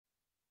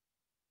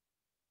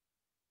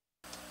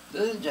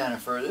This is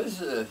Jenifer.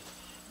 This is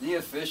the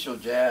official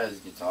jazz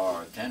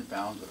guitar. 10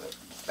 pounds of it.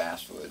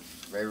 Basswood.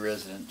 Very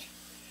resonant.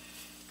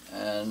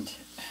 And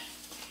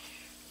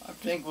I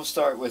think we'll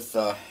start with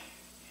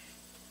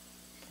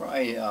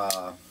probably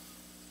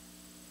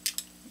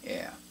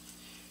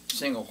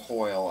single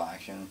coil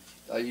action.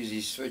 I'll use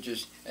these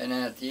switches, and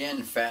then at the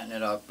end fatten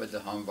it up with the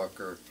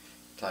humbucker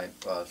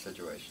type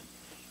situation.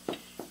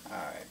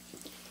 Alright.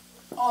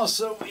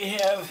 Also we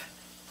have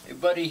a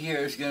buddy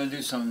here who's going to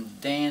do some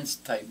dance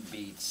type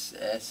beats.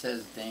 It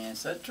says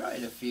dance. I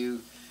tried a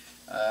few.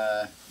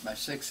 My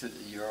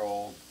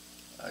 6-year-old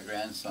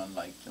grandson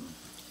liked them.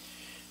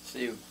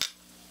 See.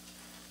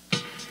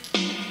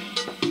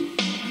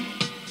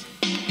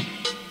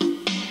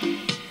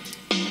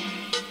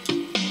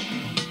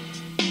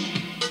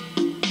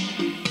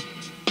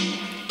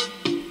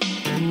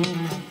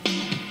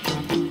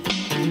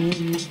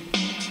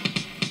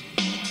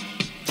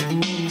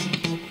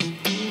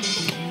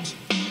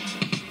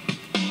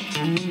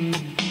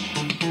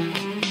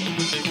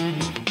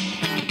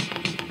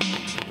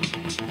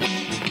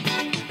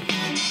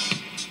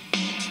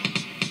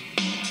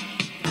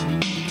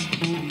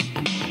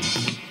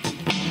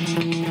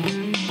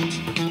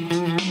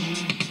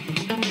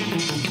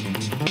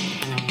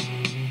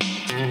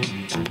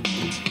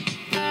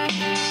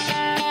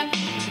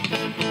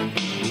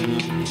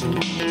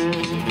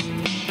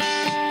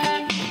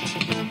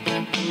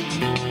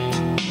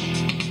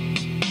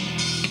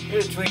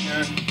 Here's a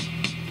tweener.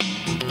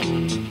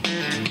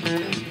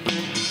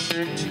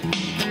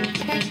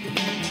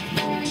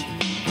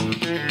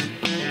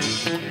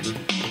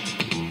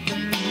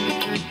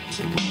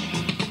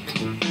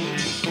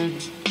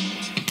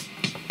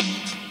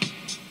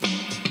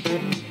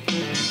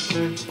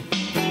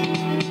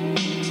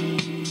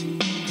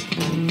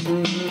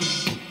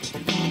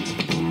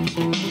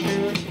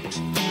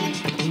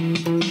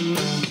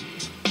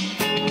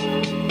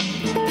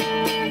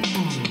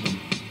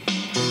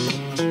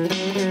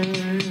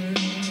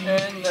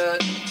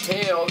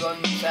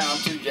 Doesn't sound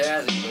too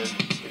jazzy, but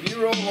if you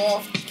roll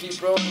off,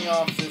 keep rolling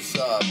off this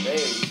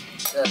bass,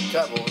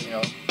 treble, you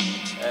know,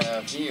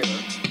 here.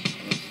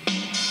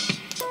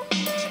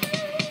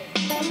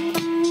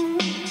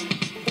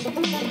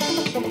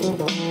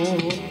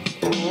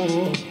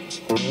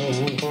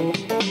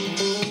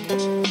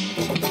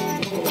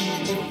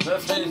 That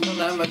thing doesn't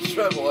have much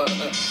treble,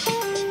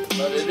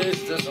 but it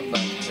is this one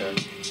back here.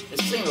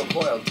 It's single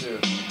coil too,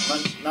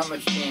 not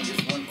much change,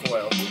 just one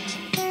coil.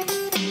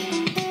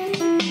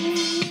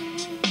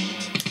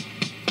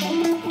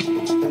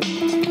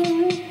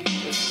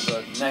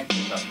 Neck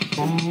pickup.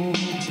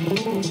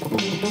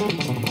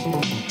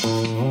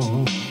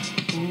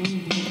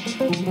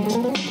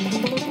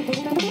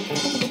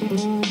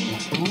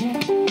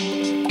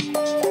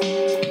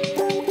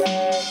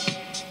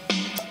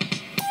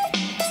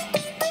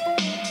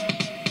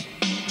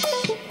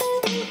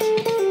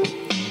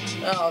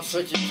 Now I'll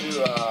switch it to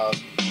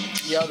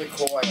the other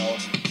coil,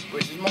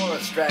 which is more of a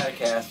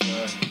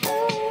Stratocaster.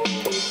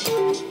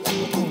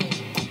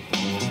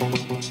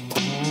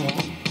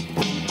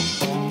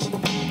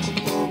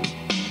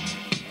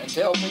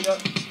 Tail pickup,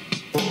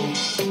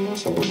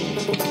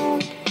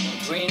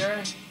 tweener,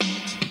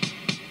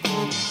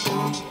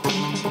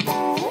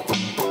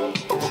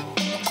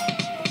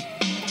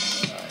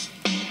 right.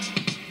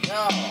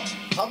 Now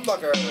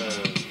humbucker.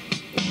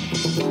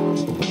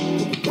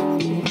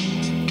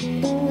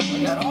 I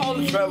got all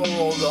the treble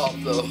rolled off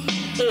though.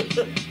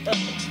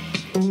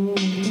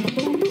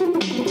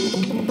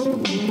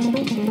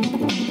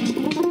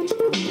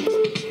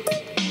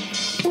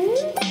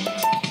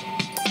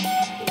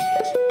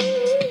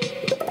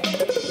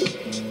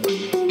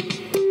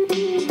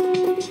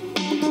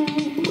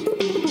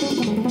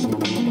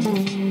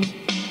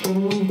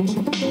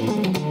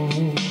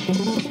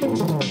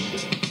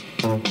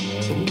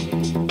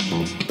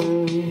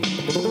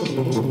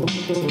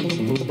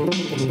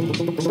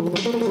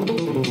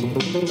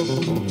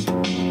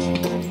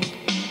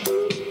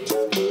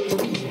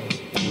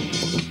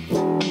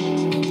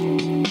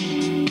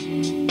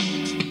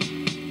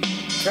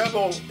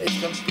 Treble is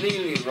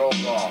completely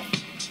rolled off.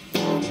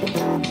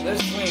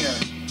 This tweener,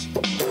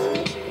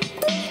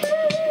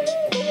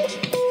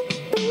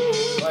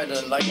 I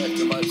didn't like that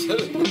too much.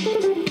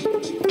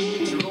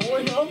 You're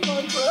rolling off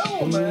my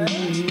treble, man.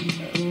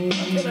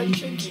 I'm getting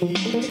cheeky.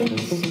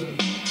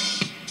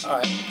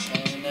 Alright,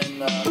 and then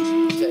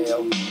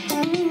tail.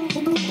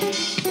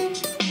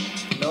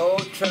 No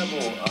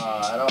treble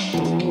at all.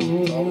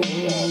 It's all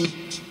rolled off.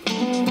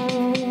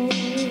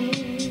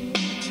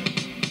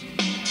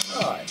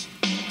 Alright.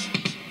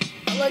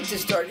 I like to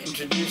start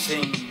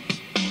introducing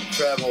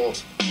treble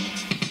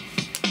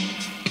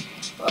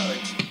about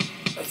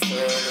a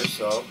third or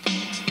so.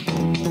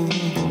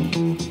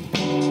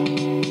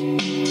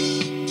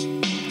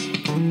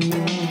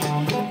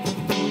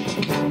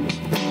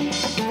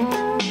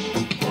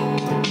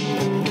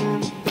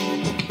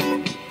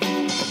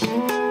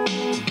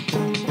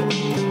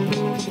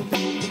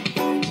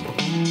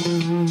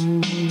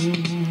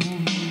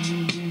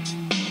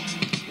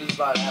 This is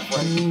about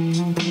halfway.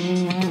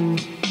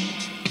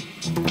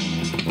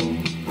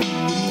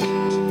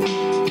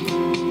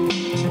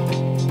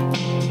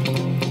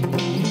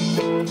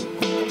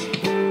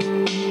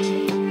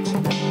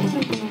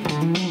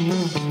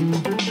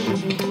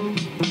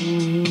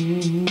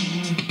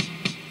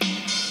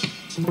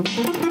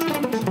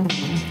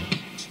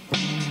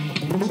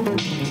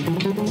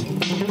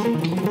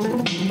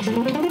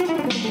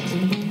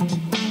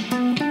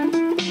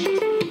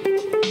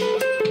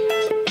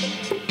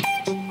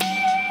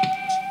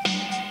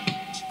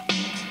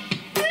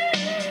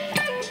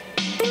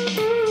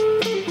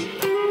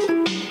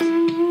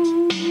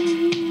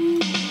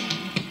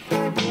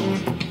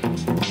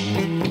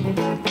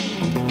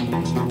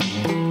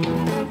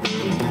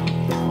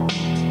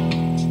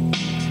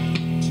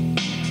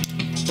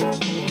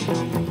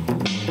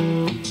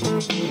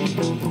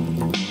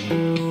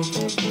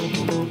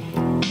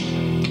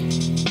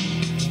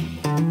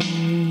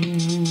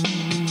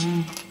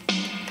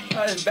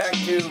 Back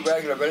to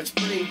regular, but it's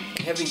pretty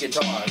heavy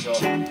guitar, so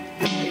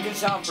it can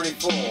sound pretty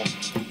full.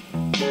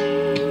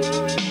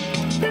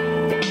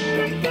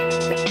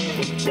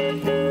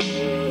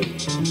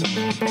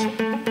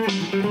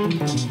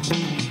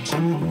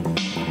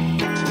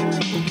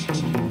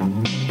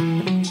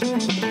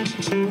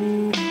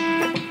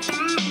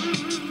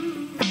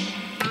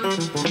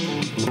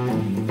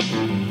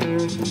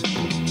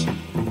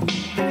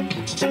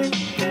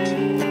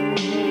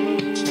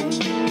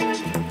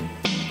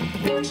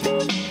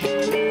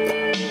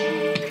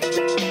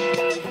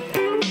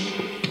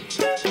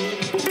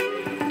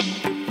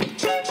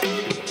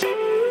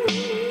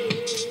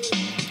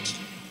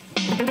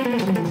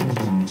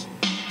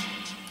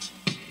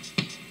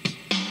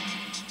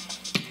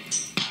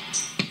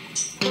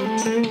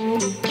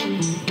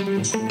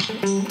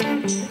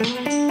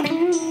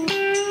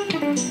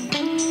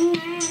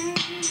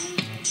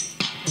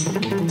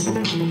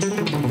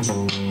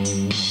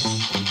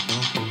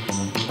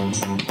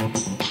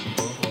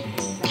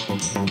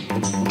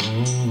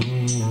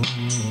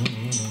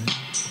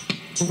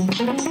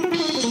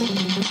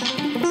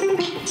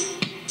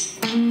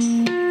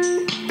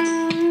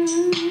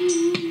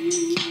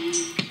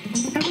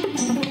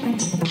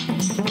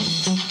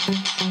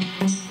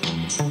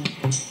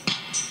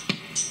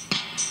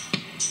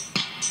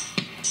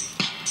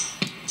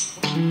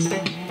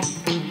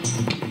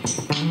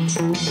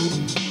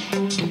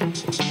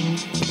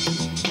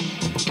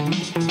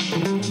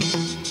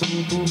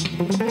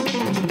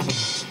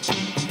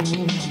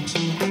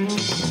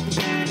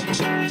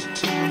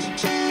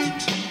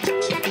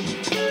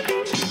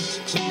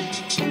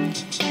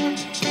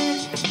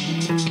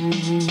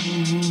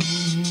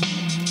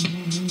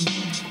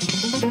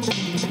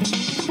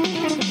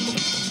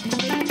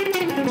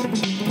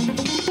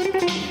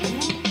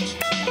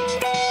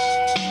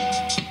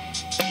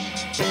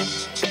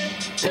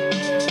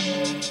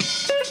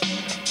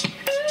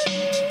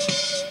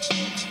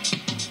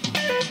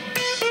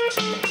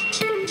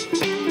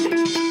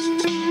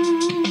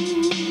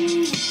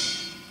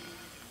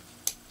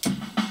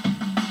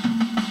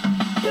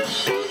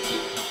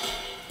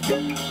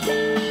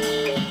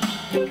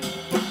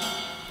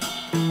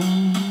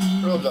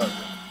 Real dark.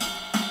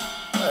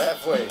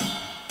 Halfway.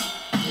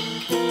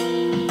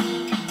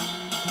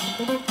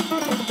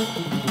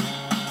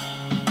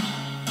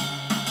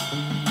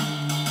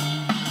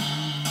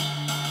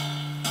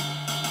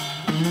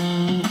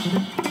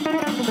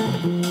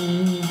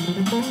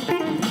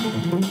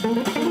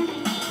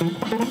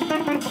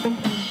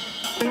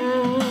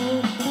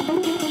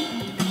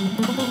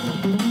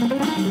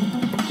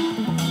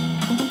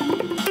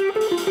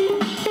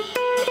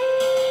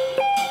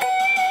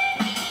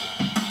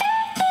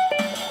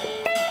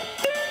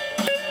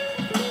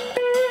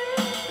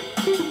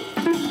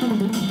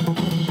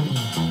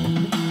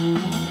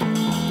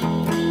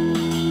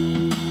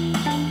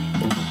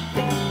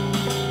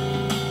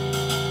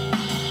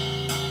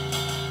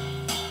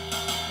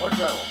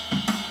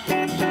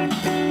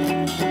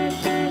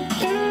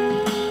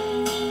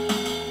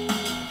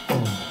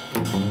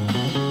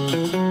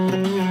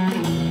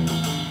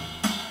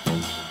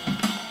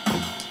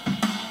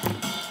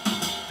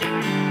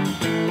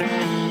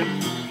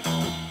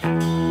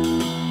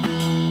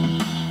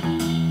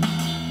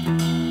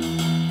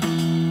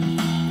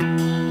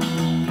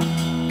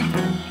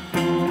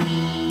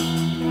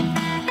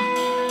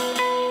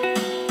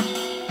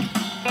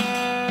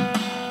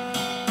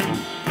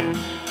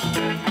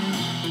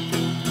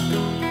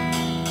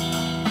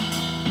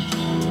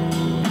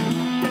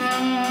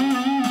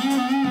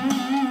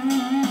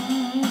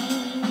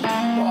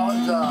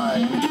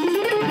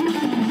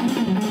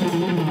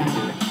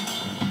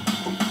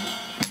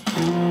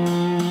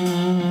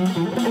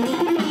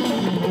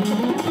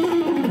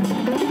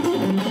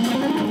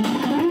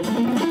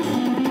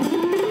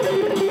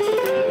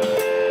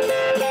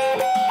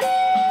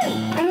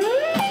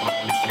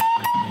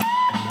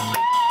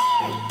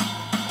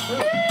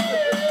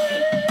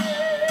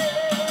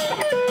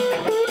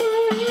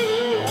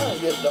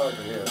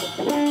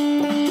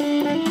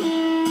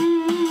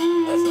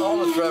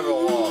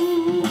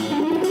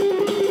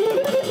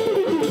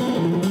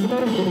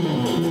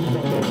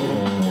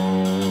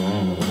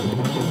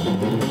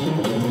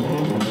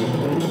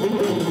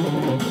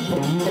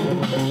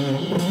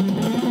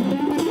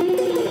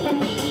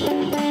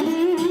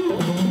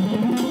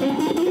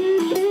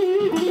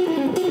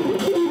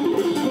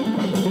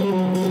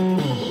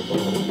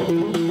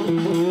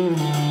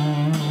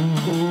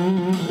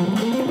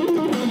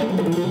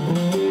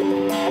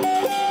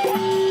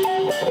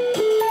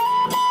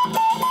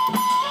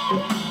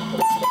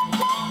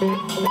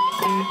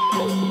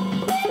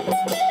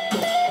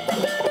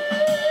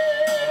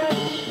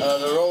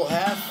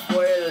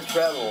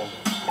 treble.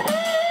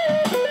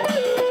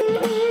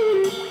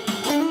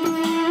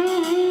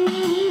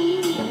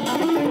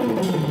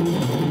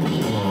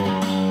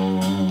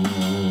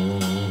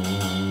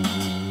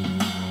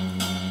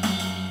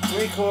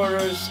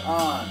 Three-quarters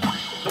on.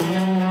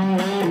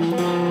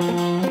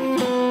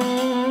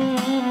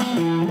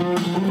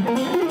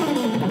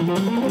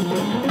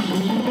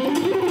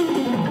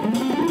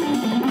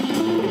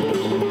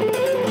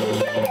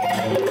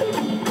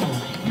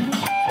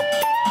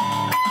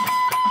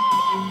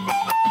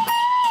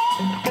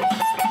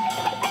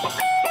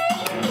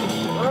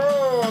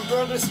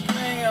 The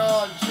string,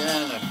 oh,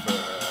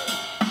 Jenifer.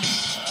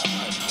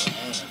 Oh,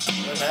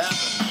 Jenifer. What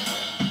happened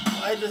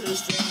there? Why does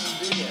this thing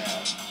do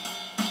that?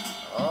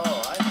 Oh,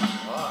 I know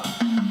why.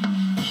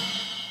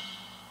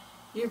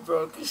 You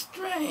broke a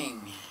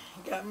string.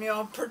 You got me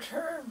all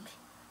perturbed,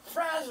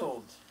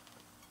 frazzled.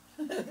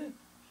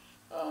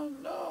 Oh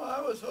no,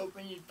 I was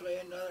hoping you'd play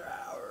another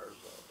hour or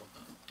so.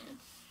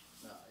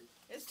 No,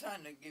 it's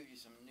time to give you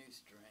some new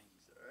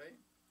strings, all right?